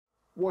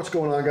What's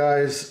going on,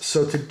 guys?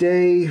 So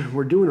today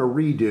we're doing a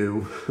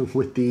redo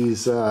with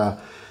these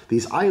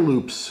eye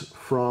loupes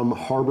from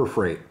Harbor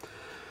Freight.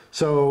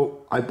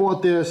 So I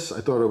bought this, I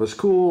thought it was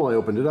cool, I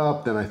opened it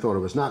up, then I thought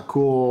it was not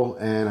cool,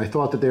 and I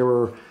thought that they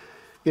were,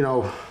 you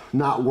know,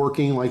 not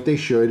working like they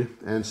should,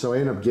 and so I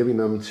ended up giving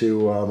them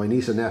to my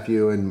niece and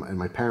nephew and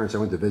my parents. I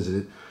went to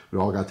visit it. We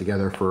all got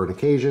together for an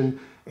occasion,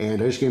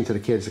 and I just gave them to the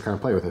kids to kind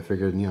of play with. I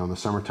figured, you know, in the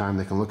summertime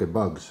they can look at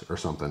bugs or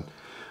something.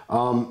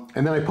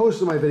 And then I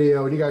posted my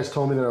video, and you guys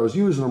told me that I was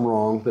using them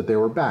wrong, that they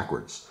were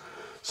backwards.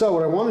 So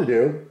what I want to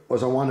do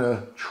was I want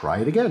to try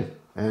it again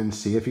and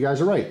see if you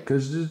guys are right,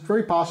 because it's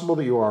very possible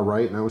that you are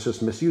right, and I was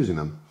just misusing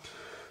them.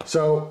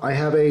 So I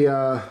have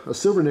a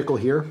silver nickel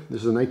here.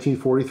 This is a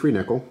 1943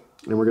 nickel,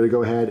 and we're going to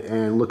go ahead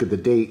and look at the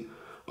date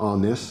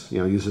on this. You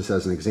know, use this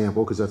as an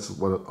example, because that's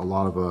what a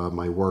lot of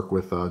my work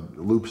with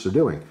loupes are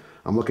doing.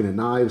 I'm looking at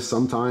knives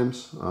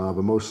sometimes,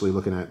 but mostly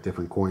looking at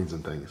different coins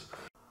and things.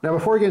 Now,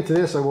 before I get into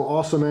this, I will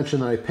also mention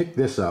that I picked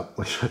this up,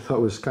 which I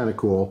thought was kind of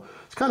cool.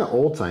 It's kind of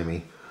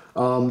old-timey.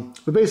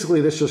 But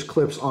basically, this just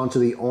clips onto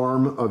the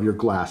arm of your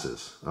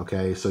glasses,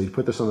 okay? So you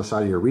put this on the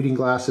side of your reading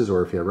glasses,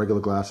 or if you have regular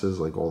glasses,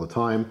 like all the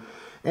time.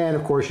 And,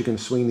 of course, you can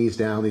swing these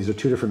down. These are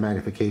two different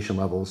magnification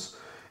levels,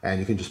 and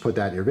you can just put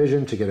that in your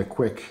vision to get a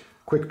quick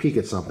peek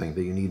at something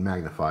that you need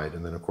magnified.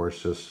 And then, of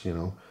course, just, you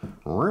know,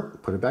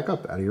 put it back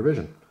up out of your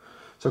vision.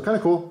 So kind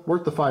of cool.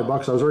 Worth the $5.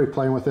 I was already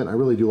playing with it. I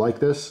really do like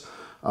this.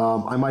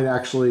 I might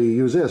actually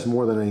use this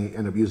more than I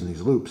end up using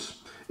these loupes,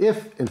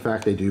 if in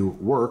fact they do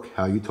work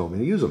how you told me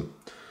to use them.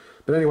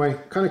 But anyway,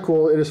 kind of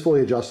cool. It is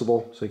fully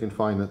adjustable, so you can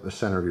find the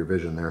center of your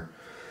vision there.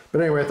 But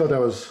anyway, I thought that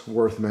was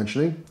worth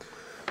mentioning.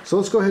 So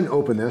let's go ahead and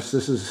open this.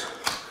 This is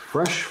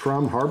fresh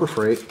from Harbor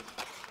Freight.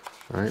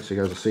 All right, so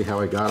you guys will see how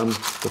I got them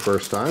the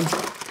first time.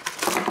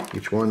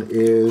 Each one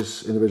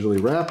is individually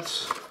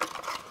wrapped.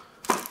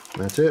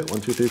 And that's it. 1,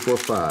 2, 3, 4,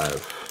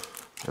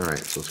 5. All right,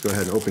 so let's go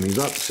ahead and open these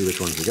up, see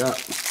which ones we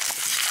got.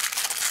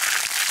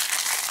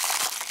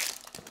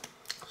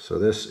 So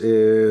this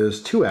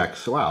is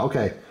 2X. Wow,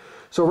 okay.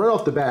 So right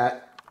off the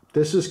bat,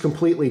 this is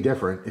completely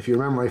different. If you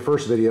remember my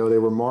first video, they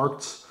were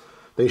marked.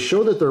 They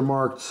show that they're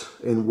marked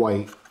in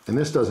white, and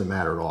this doesn't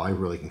matter at all. I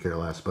really can care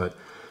less. But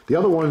the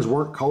other ones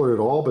weren't colored at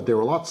all, but they were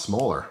a lot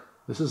smaller.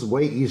 This is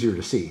way easier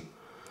to see.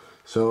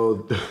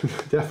 So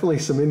definitely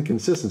some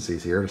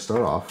inconsistencies here to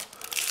start off.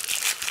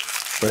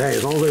 But hey,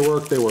 as long as they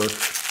work, they work.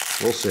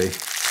 We'll see.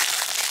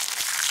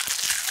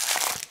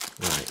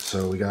 All right,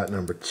 so we got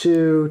number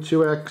 2,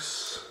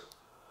 2X.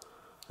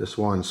 This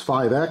one's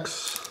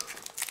 5X.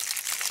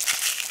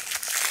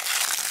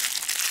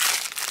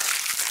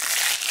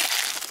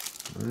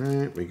 All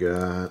right, we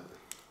got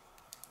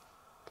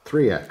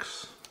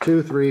 3X.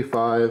 2, 3,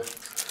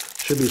 5.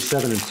 Should be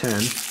 7 and 10.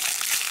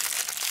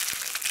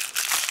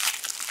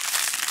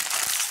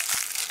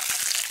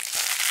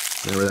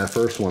 Remember that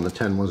first one, the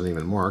 10 wasn't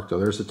even marked. Oh,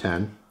 there's the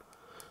 10.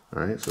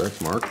 All right, so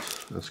that's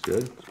marked. That's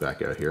good. It's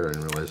back out here. I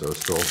didn't realize I was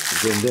still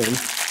zoomed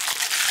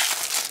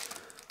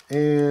in.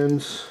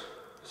 And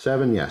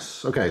 7,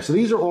 yes. Okay, so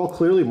these are all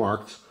clearly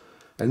marked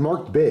and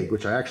marked big,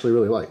 which I actually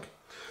really like.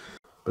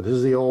 But this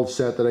is the old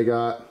set that I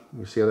got.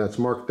 You see how that's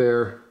marked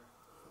there?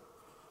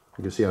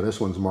 You can see how this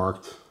one's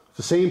marked. It's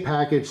the same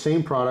package,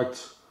 same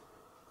product.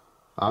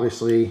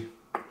 Obviously,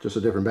 just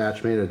a different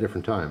batch made at a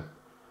different time,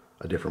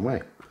 a different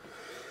way.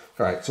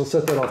 All right, so let's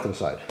set that off to the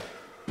side.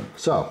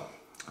 So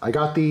I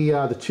got the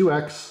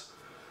 2X.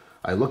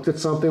 I looked at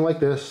something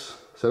like this,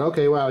 said,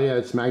 okay, wow, yeah,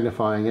 it's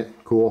magnifying it,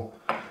 cool.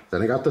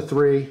 Then I got the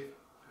 3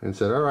 and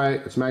said, all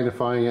right, it's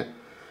magnifying it.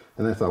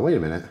 And I thought, wait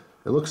a minute,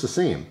 it looks the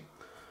same.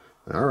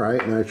 All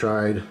right, and I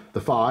tried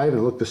the 5 and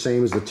it looked the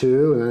same as the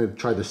 2, and then I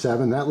tried the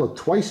 7. That looked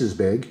twice as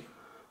big.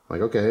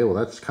 Like, okay, well,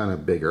 that's kind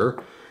of bigger.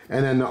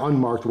 And then the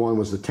unmarked one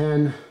was the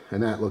 10,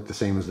 and that looked the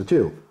same as the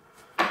 2.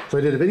 So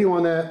I did a video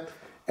on that,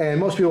 and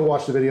most people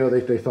watched the video,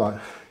 they thought,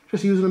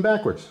 just using them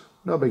backwards.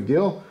 No big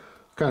deal.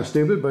 Kind of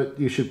stupid, but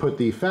you should put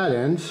the fat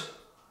ends,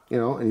 you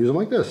know, and use them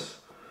like this.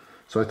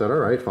 So I thought, all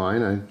right,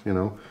 fine, you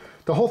know.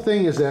 The whole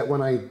thing is that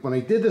when I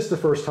did this the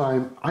first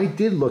time, I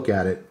did look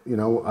at it, you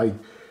know, I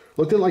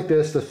looked at it like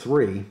this, the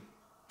 3,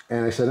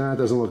 and I said, no, it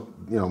doesn't look,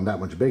 you know, that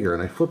much bigger.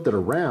 And I flipped it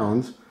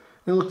around, and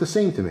it looked the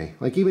same to me.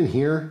 Like even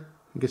here,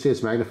 you can see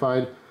it's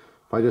magnified.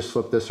 If I just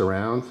flip this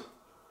around,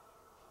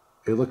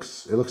 it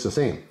looks the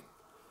same.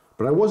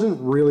 But I wasn't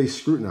really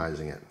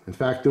scrutinizing it. In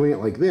fact, doing it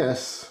like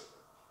this,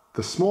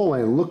 the small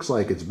end looks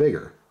like it's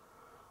bigger.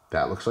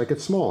 That looks like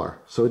it's smaller.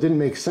 So it didn't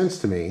make sense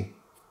to me,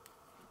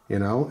 you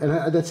know,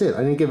 and that's it. I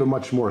didn't give it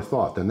much more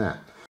thought than that.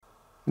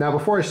 Now,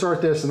 before I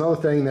start this, another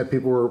thing that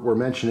people were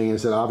mentioning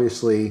is that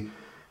obviously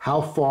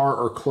how far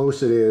or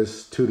close it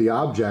is to the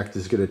object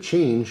is going to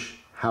change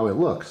how it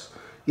looks.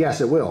 Yes,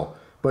 it will.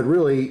 But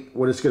really,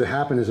 what is going to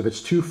happen is if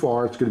it's too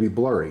far, it's going to be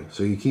blurry.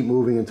 So you keep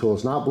moving until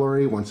it's not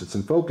blurry. Once it's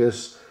in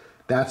focus,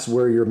 that's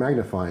where you're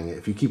magnifying it.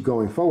 If you keep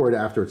going forward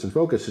after it's in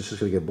focus, it's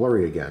just going to get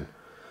blurry again.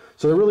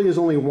 So there really is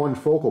only one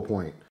focal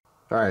point.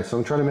 All right, so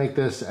I'm trying to make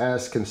this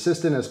as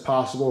consistent as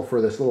possible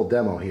for this little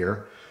demo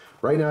here.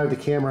 Right now I have the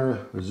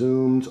camera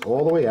zoomed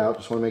all the way out.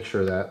 Just want to make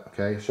sure of that,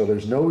 okay? So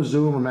there's no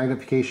zoom or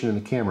magnification in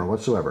the camera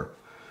whatsoever.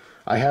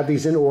 I have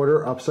these in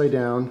order, upside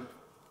down,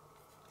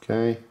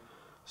 okay?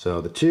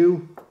 So the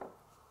 2,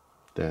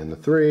 then the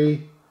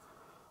 3,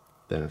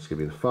 then it's going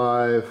to be the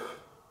 5,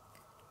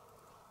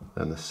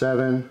 then the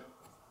 7,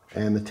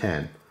 and the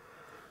 10.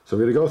 So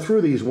we're going to go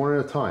through these one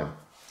at a time.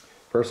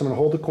 First I'm going to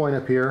hold the coin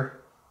up here.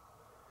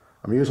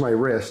 I'm going to use my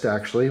wrist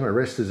actually. My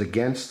wrist is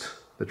against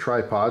the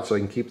tripod so I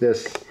can keep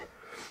this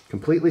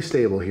completely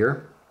stable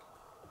here.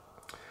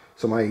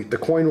 So the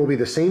coin will be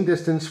the same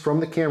distance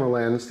from the camera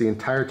lens the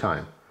entire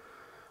time.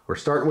 We're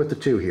starting with the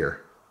 2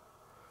 here.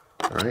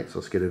 Alright, so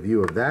let's get a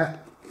view of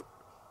that.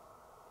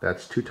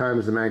 That's 2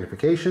 times the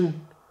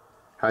magnification.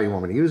 How you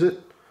want me to use it.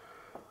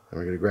 And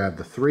we're going to grab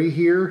the 3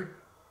 here.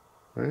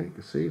 Alright, you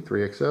can see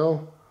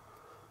 3XL.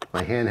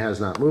 My hand has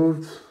not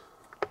moved.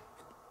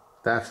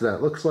 That's what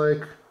that looks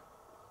like.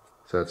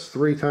 So that's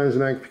 3 times the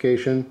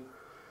magnification.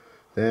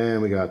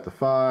 Then we got the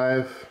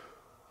 5.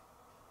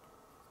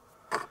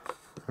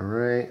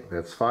 Alright,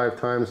 that's 5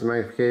 times the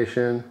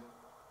magnification.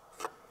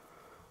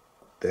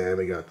 Then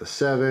we got the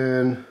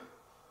 7.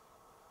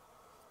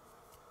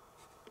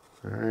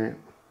 Alright,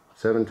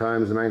 7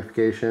 times the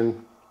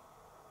magnification.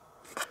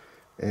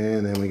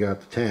 And then we got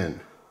the 10.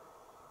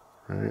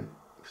 Alright,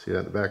 see that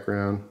in the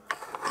background.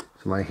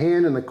 So my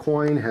hand and the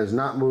coin has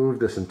not moved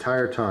this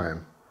entire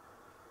time.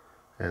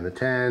 And the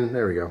 10,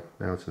 there we go,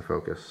 now it's in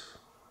focus.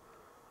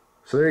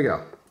 So there you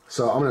go.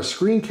 So I'm going to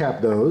screen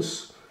cap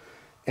those,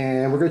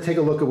 and we're going to take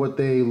a look at what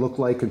they look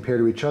like compared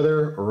to each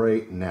other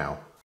right now.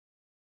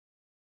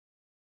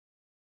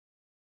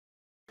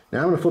 Now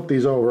I'm going to flip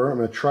these over. I'm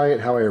going to try it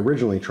how I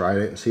originally tried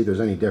it and see if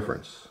there's any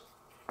difference.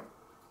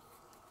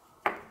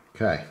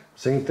 Okay,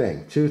 same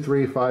thing, 2,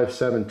 3, 5,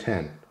 7,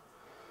 10.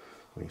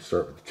 Let me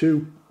start with the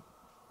 2.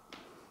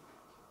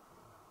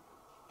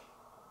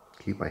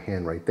 Keep my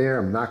hand right there.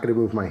 I'm not going to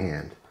move my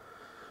hand.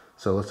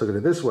 So let's look at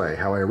it this way,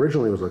 how I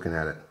originally was looking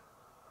at it.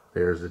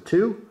 There's the 2.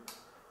 You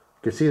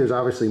can see there's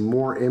obviously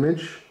more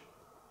image.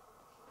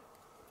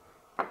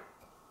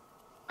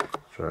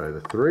 Try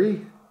the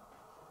 3,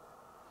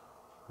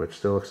 which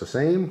still looks the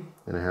same,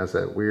 and it has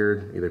that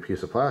weird either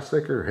piece of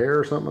plastic or hair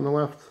or something on the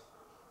left.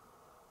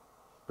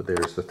 But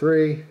there's the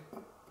 3,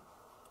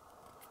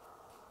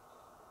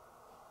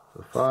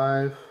 the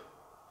 5.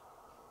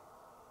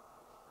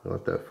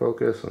 Let that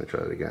focus. Let me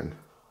try it again.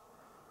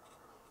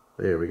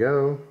 There we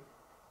go.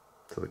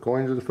 So the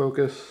coin's in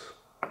focus.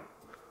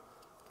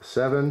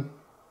 7.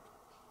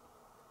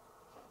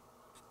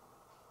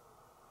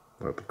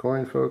 Let the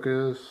coin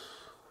focus.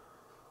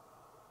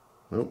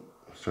 Nope.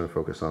 It's trying to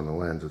focus on the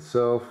lens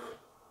itself.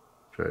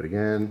 Try it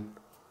again.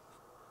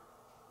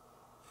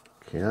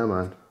 Come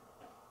on.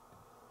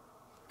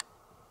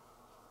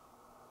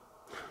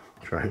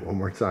 Try it one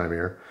more time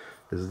here.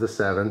 This is the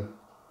 7.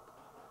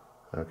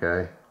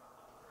 Okay.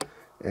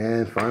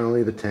 And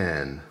finally the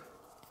 10.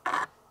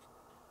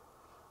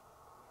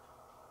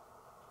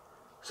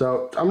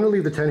 So I'm going to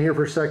leave the 10 here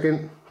for a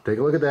second. Take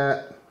a look at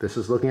that. This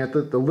is looking at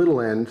the little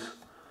end.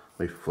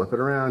 Let me flip it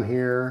around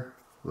here.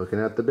 Looking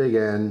at the big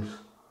end.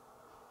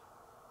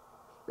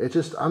 It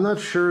just, I'm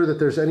not sure that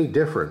there's any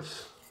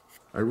difference.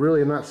 I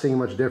really am not seeing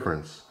much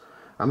difference.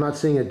 I'm not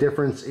seeing a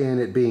difference in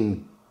it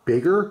being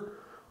bigger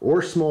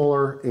or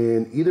smaller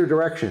in either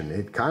direction.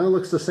 It kind of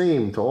looks the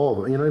same to all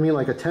of them. You know what I mean?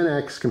 Like a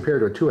 10X compared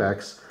to a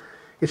 2X.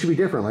 It should be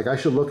different. Like I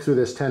should look through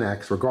this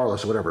 10X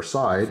regardless of whatever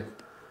side,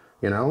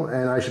 you know,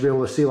 and I should be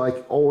able to see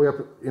like all the way up,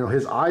 you know,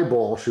 his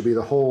eyeball should be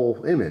the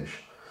whole image.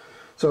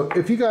 So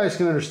if you guys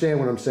can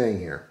understand what I'm saying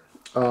here,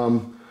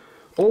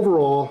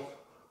 overall,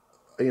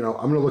 you know,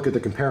 I'm going to look at the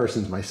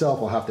comparisons myself.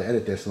 I'll have to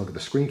edit this and look at the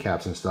screen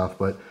caps and stuff,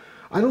 but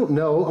I don't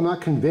know. I'm not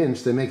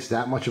convinced it makes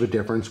that much of a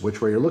difference which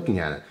way you're looking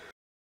at it.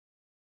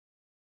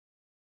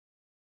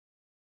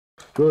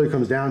 It really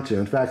comes down to,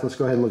 in fact, let's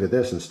go ahead and look at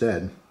this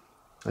instead.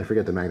 I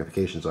forget the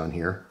magnifications on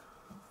here,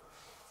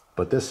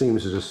 but this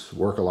seems to just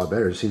work a lot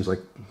better. It seems like,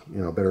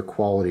 you know, better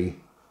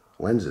quality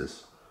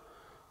lenses.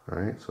 All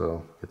right,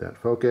 so get that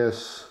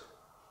focus.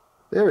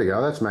 There we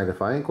go. That's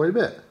magnifying quite a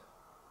bit.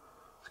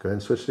 Let's go ahead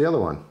and switch to the other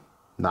one.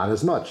 Not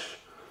as much,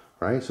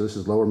 right? So this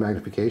is lower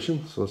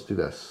magnification. So let's do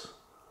this.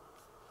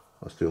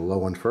 Let's do a low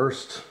one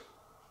first.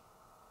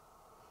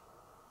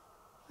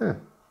 Yeah,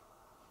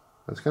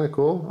 that's kind of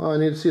cool. Oh, I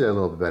need to see that a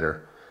little bit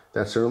better.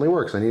 That certainly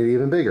works. I need it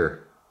even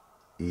bigger.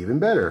 Even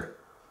better.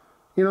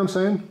 You know what I'm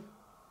saying?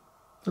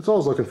 That's all I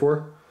was looking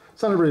for.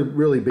 It's not a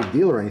really big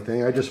deal or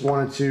anything. I just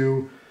wanted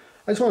to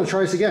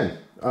try this again.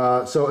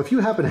 So if you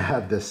happen to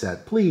have this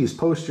set, please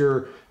post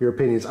your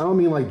opinions. I don't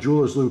mean like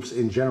jeweler's loupes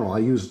in general. I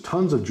use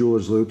tons of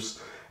jeweler's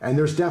loupes, and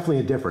there's definitely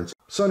a difference.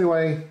 So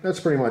anyway, that's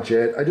pretty much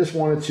it. I just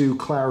wanted to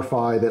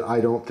clarify that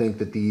I don't think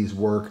that these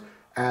work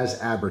as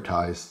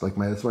advertised. Like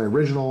that's my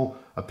original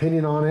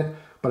opinion on it,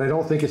 but I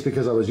don't think it's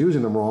because I was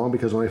using them wrong,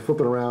 because when I flip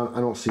it around,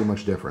 I don't see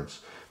much difference.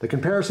 The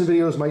comparison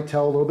videos might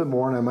tell a little bit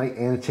more, and I might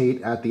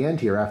annotate at the end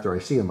here after I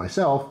see them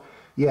myself.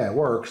 Yeah, it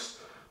works.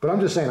 But I'm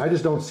just saying, I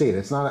just don't see it.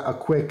 It's not a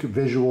quick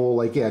visual,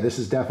 like, yeah, this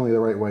is definitely the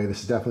right way,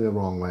 this is definitely the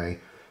wrong way.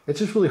 it's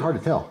just really hard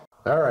to tell.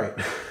 All right,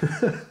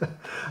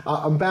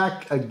 I'm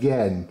back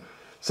again.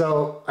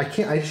 So I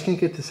just can't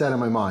get this out of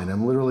my mind.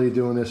 I'm literally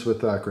doing this with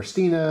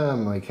Christina.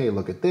 I'm like, hey,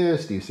 look at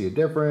this. Do you see a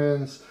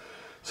difference?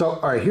 So,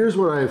 all right, here's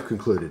what I've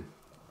concluded.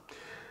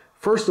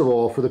 First of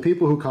all, for the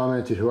people who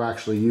commented who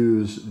actually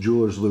use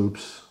jeweler's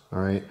loupes, all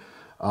right,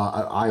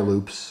 eye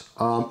loupes,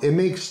 it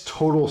makes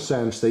total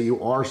sense that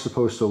you are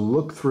supposed to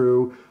look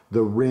through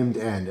the rimmed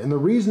end. And the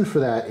reason for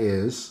that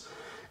is,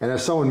 and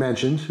as someone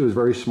mentioned, who is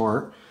very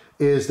smart,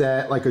 is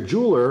that like a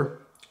jeweler,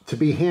 to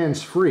be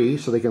hands-free,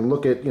 so they can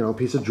look at, you know, a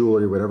piece of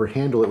jewelry or whatever,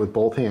 handle it with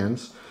both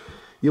hands,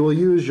 you will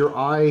use your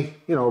eye,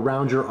 you know,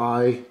 around your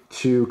eye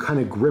to kind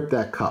of grip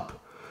that cup.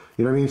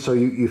 You know what I mean? So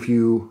if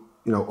you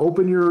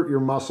open your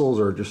muscles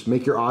or just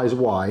make your eyes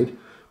wide,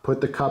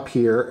 put the cup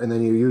here, and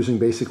then you're using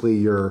basically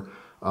your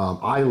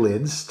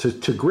eyelids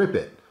to grip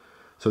it.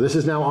 So this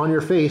is now on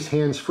your face,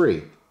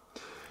 hands-free.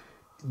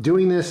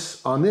 Doing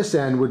this on this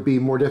end would be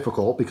more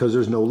difficult because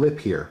there's no lip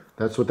here.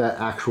 That's what that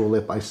actual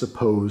lip, I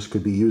suppose,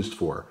 could be used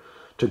for,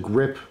 to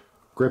grip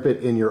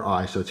it in your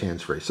eye so it's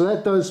hands-free. So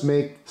that does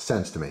make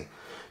sense to me.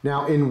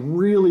 Now, in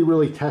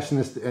really testing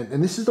this,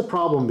 and this is the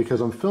problem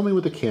because I'm filming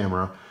with the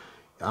camera,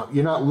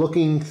 you're not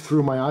looking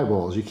through my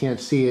eyeballs. You can't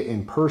see it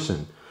in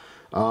person.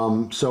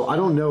 So I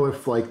don't know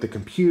if like the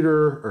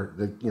computer or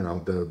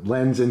the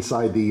lens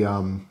inside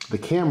the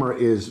camera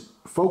is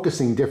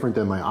focusing different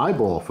than my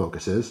eyeball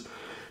focuses,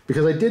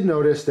 because I did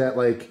notice that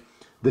like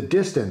the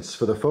distance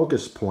for the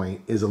focus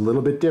point is a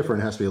little bit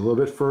different. It has to be a little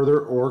bit further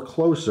or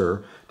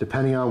closer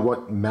depending on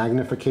what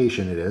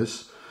magnification it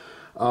is.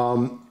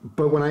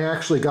 But when I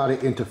actually got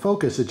it into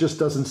focus, it just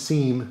doesn't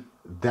seem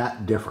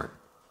that different.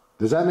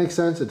 Does that make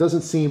sense? It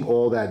doesn't seem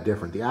all that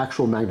different, the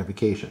actual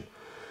magnification.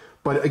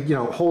 But, you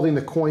know, holding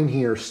the coin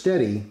here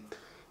steady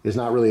is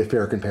not really a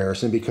fair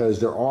comparison because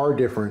there are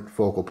different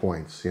focal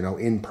points, you know,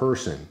 in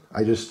person.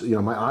 I just, you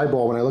know, my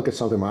eyeball, when I look at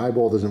something, my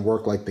eyeball doesn't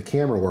work like the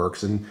camera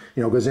works and,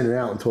 you know, goes in and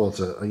out until it's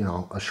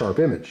a sharp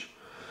image.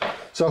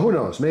 So who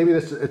knows? Maybe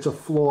it's a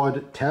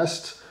flawed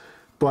test,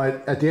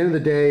 but at the end of the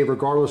day,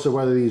 regardless of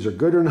whether these are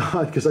good or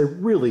not, because I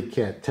really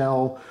can't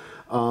tell,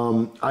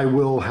 I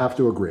will have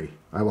to agree.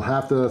 I will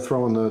have to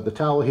throw in the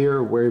towel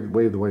here,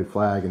 wave the white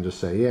flag, and just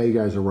say, yeah, you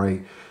guys are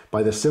right.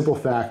 By the simple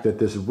fact that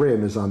this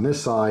rim is on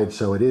this side,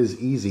 so it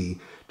is easy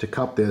to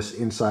cup this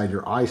inside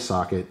your eye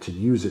socket to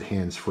use it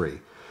hands-free.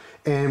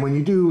 And when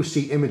you do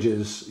see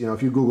images, you know,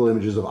 if you Google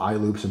images of eye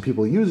loupes and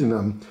people using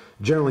them,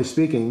 generally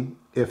speaking,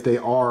 if they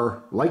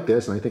are like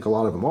this, and I think a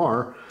lot of them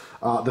are,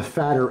 the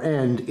fatter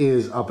end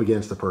is up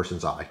against the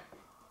person's eye.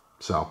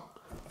 So,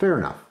 fair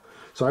enough.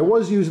 So I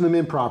was using them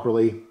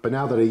improperly, but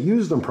now that I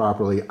use them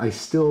properly, I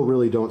still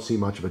really don't see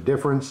much of a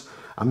difference.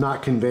 I'm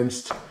not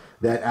convinced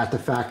that at the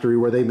factory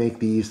where they make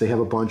these, they have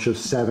a bunch of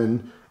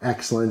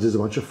 7X lenses, a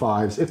bunch of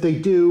 5s. If they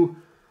do,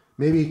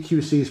 maybe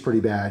QC is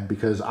pretty bad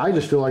because I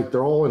just feel like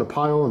they're all in a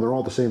pile and they're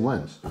all the same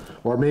lens.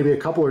 Or maybe a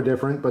couple are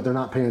different, but they're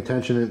not paying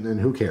attention and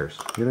who cares?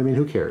 You know what I mean?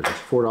 Who cares? It's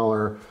a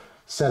 $4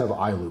 set of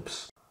eye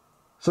loupes.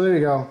 So there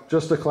you go.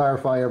 Just to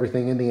clarify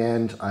everything in the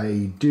end,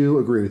 I do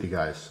agree with you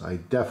guys. I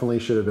definitely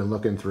should have been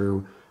looking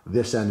through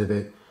this end of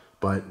it,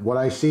 but what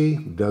I see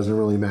doesn't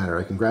really matter.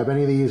 I can grab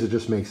any of these, it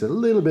just makes it a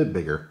little bit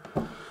bigger.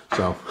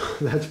 So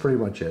that's pretty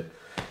much it.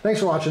 Thanks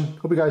for watching.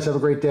 Hope you guys have a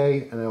great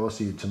day, and I will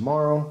see you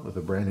tomorrow with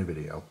a brand new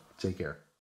video. Take care.